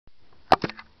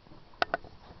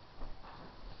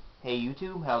Hey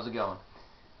YouTube, how's it going?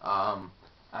 I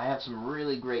have some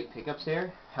really great pickups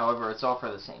here. However, it's all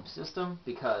for the same system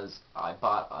because I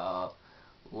bought a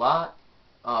lot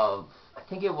of, I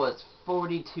think it was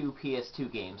 42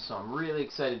 PS2 games, so I'm really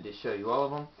excited to show you all of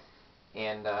them,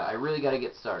 and I really got to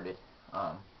get started.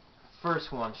 Um,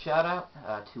 First one, shout out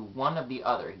to One of the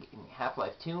Other. He gave me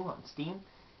Half-Life 2 on Steam,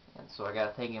 and so I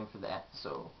got to thank him for that,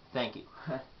 so thank you.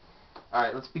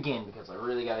 Alright, let's begin because I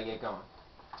really got to get going.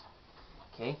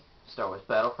 Okay, Star Wars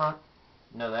Battlefront.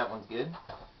 No, that one's good.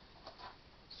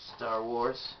 Star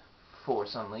Wars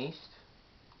Force Unleashed.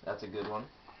 That's a good one.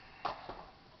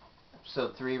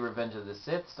 Episode 3, Revenge of the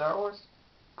Sith, Star Wars.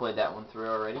 Played that one through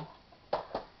already.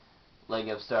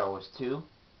 Lego Star Wars 2.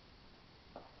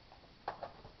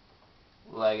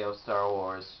 Lego Star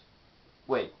Wars...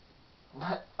 Wait.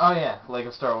 What? Oh yeah,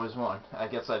 Lego Star Wars 1. I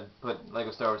guess I'd put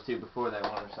Lego Star Wars 2 before that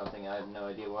one or something. I have no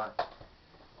idea why.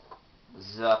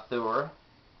 Zathura.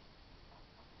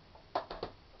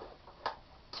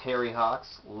 Terry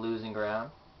Hawk's Losing Ground.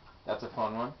 That's a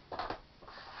fun one.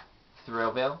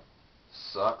 Thrillville.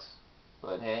 Sucks.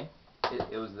 But hey,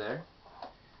 it was there.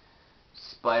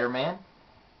 Spider-Man.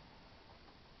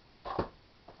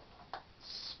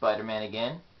 Spider-Man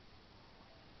again.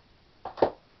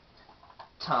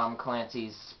 Tom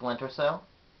Clancy's Splinter Cell.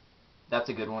 That's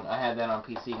a good one. I had that on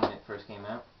PC when it first came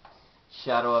out.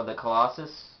 Shadow of the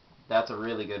Colossus. That's a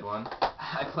really good one.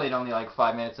 I played only like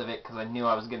 5 minutes of it because I knew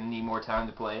I was going to need more time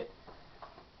to play it.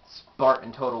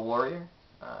 Spartan Total Warrior.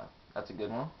 That's a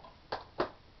good one.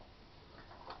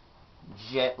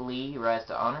 Jet Li Rise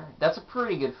to Honor. That's a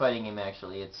pretty good fighting game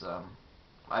actually. It's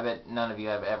I bet none of you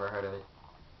have ever heard of it.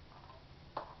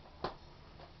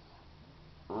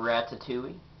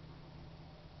 Ratatouille.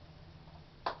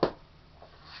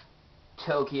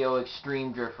 Tokyo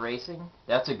Extreme Drift Racing.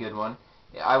 That's a good one.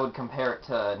 I would compare it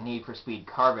to Need for Speed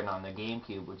Carbon on the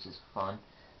GameCube, which is fun.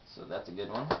 So that's a good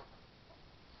one.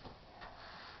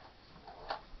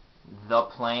 The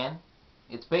Plan.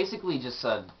 It's basically just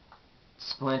a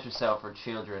Splinter Cell for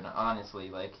children, honestly.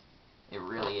 Like, it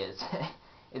really is.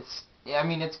 I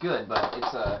mean, it's good, but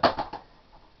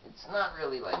it's not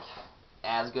really, like,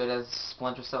 as good as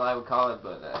Splinter Cell, I would call it,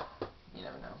 but, you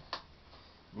never know.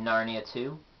 Narnia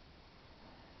 2.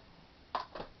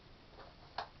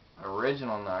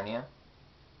 Original Narnia.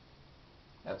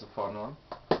 That's a fun one.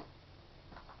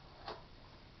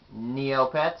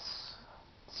 Neopets.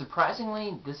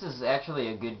 Surprisingly, this is actually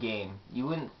a good game. You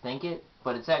wouldn't think it,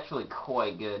 but it's actually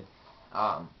quite good.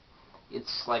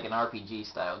 It's like an RPG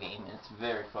style game, and it's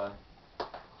very fun.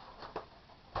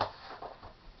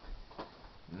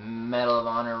 Medal of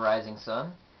Honor Rising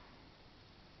Sun.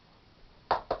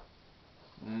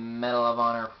 Medal of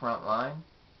Honor Frontline.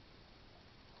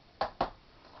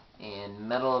 And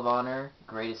Medal of Honor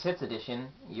Greatest Hits Edition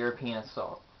European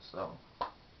Assault. So,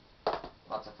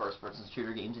 lots of first-person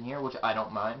shooter games in here, which I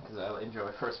don't mind, because I enjoy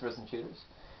first-person shooters.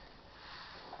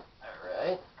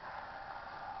 Alright.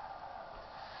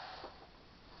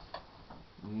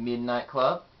 Midnight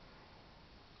Club.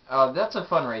 That's a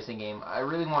fun racing game. I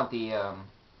really want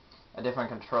a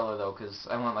different controller, though, because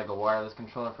I want, like, a wireless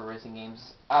controller for racing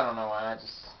games. I don't know why, I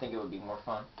just think it would be more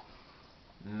fun.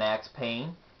 Max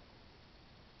Payne.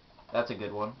 That's a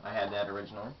good one. I had that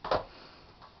originally.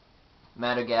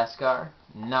 Madagascar.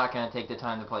 Not going to take the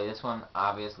time to play this one.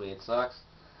 Obviously, it sucks.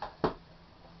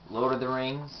 Lord of the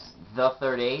Rings. The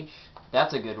Third Age.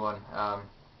 That's a good one.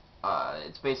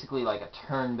 It's basically like a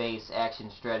turn-based action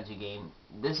strategy game.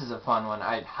 This is a fun one.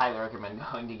 I'd highly recommend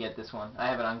going to get this one. I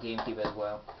have it on GameCube as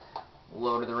well.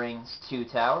 Lord of the Rings. Two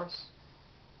Towers.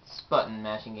 It's a button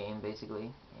mashing game,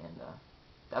 basically. And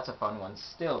that's a fun one.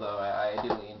 Still, though, I do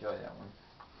really enjoy that one.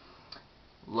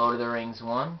 Lord of the Rings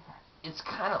 1. It's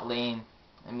kind of lame.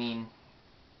 I mean,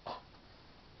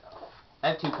 I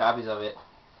have 2 copies of it,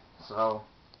 so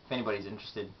if anybody's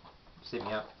interested, just hit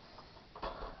me up.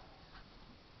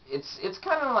 It's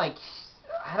kind of like,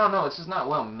 I don't know, it's just not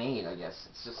well made, I guess.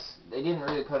 It's just, they didn't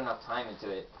really put enough time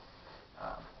into it.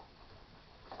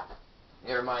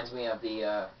 It reminds me of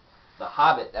the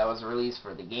Hobbit that was released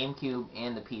for the GameCube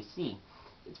and the PC.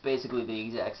 It's basically the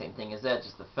exact same thing as that,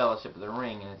 just the Fellowship of the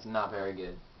Ring, and it's not very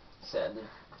good, sadly.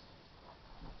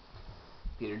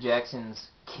 Peter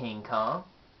Jackson's King Kong.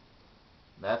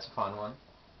 That's a fun one.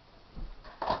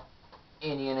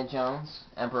 Indiana Jones,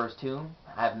 Emperor's Tomb.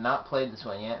 I have not played this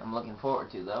one yet. I'm looking forward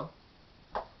to, though.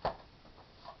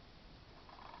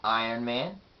 Iron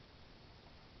Man.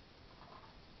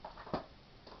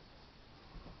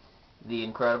 The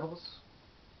Incredibles.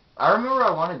 I remember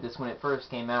I wanted this when it first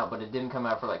came out, but it didn't come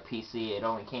out for, like, PC. It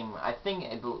only came, I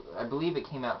believe it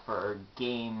came out for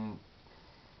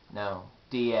no.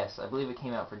 DS. I believe it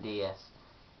came out for DS.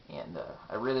 And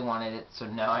I really wanted it, so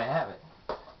now I have it.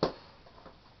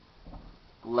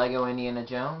 Lego Indiana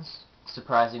Jones.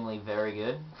 Surprisingly very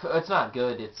good. It's not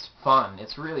good, it's fun.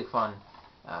 It's really fun.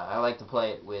 I like to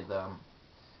play it with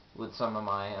some of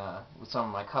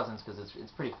my cousins because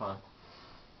it's pretty fun.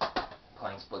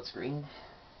 Playing split screen.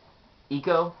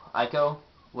 Ico,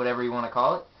 whatever you want to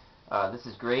call it. This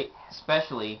is great,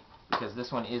 especially because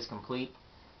this one is complete,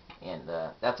 and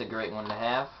that's a great one to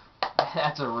have.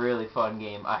 That's a really fun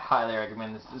game. I highly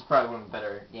recommend this. This is probably one of the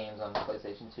better games on the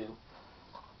PlayStation 2.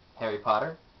 Harry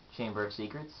Potter, Chamber of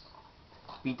Secrets.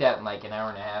 Beat that in like an hour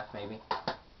and a half, maybe.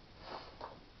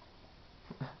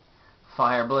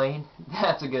 Fireblade,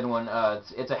 that's a good one.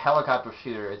 It's a helicopter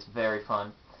shooter. It's very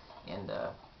fun, and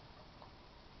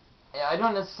I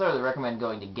don't necessarily recommend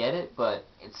going to get it, but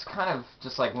it's kind of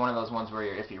just like one of those ones where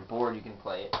if you're bored, you can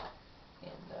play it.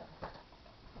 And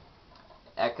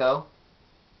Echo,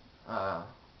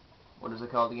 what is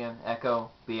it called again?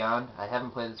 Echo Beyond. I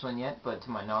haven't played this one yet, but to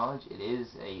my knowledge, it is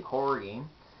a horror game,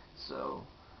 so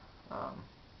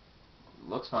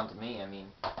looks fun to me. I mean,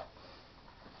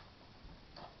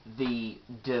 the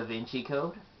Da Vinci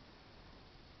Code,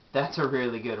 that's a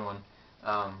really good one.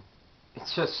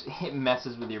 It's just, it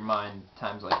messes with your mind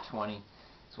times like 20.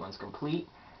 This one's complete,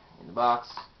 in the box.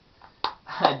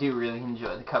 I do really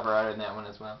enjoy the cover art on that one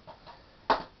as well.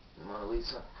 Mona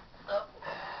Lisa. Oh.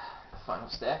 Final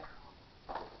stack.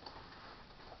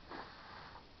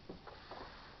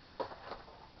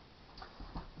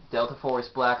 Delta Force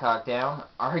Black Hawk Down,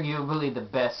 arguably the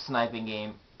best sniping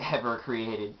game ever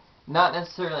created. Not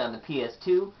necessarily on the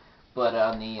PS2, but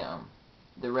on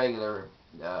the regular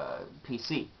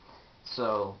PC.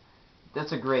 So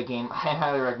that's a great game. I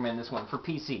highly recommend this one for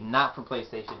PC, not for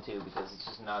PlayStation 2, because it's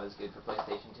just not as good for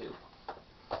PlayStation 2.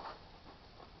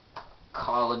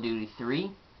 Call of Duty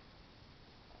 3.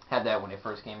 Had that when it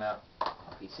first came out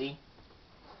on PC.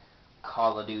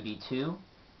 Call of Duty 2.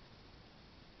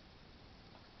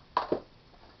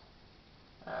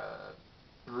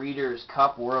 Breeders'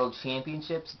 Cup World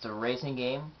Championships. It's a racing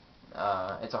game.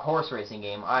 It's a horse racing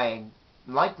game. I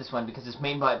like this one because it's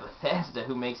made by Bethesda,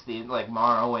 who makes the like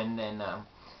Morrowind and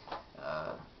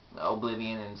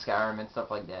Oblivion and Skyrim and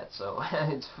stuff like that. So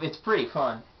it's pretty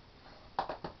fun.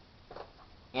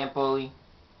 Empoli.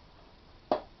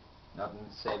 Nothing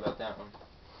to say about that one.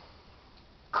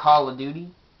 Call of Duty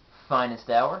Finest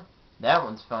Hour. That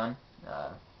one's fun.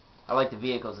 I like the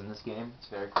vehicles in this game. It's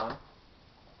very fun.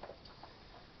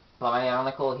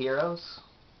 Bionicle Heroes.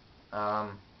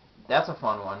 That's a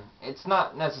fun one. It's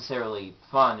not necessarily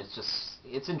fun,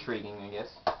 it's intriguing, I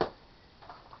guess.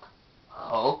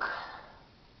 Hulk.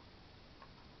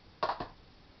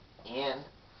 And,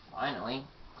 finally,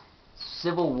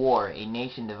 Civil War, A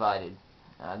Nation Divided.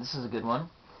 This is a good one.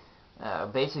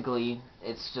 Basically,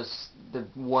 it's just the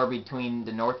war between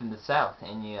the North and the South,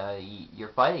 and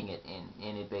you're fighting it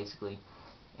in it, basically.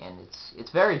 And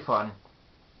it's very fun.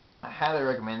 I highly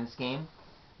recommend this game.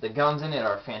 The guns in it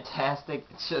are fantastic.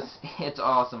 It's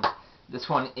awesome. This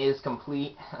one is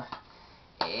complete,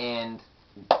 and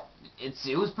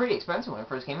it was pretty expensive when it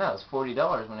first came out. It was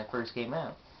 $40 when it first came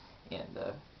out, and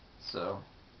so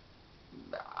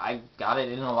I got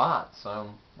it in a lot.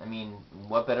 So I mean,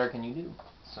 what better can you do?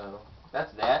 So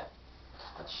that's that.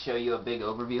 Let's show you a big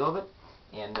overview of it,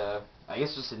 and I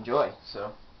guess just enjoy.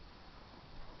 So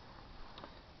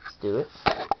let's do it.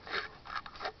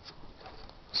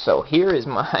 So here is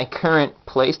my current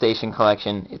PlayStation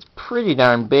collection. It's pretty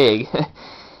darn big.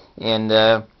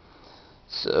 And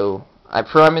so I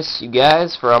promise you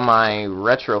guys, for all my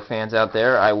retro fans out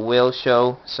there, I will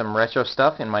show some retro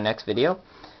stuff in my next video.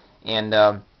 And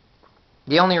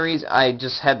the only reason I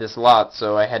just had this lot,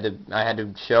 so I had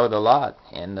to show the lot.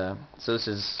 And so this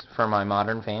is for my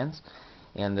modern fans.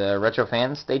 And retro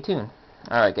fans, stay tuned.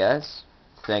 Alright guys,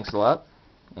 thanks a lot,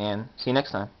 and see you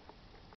next time.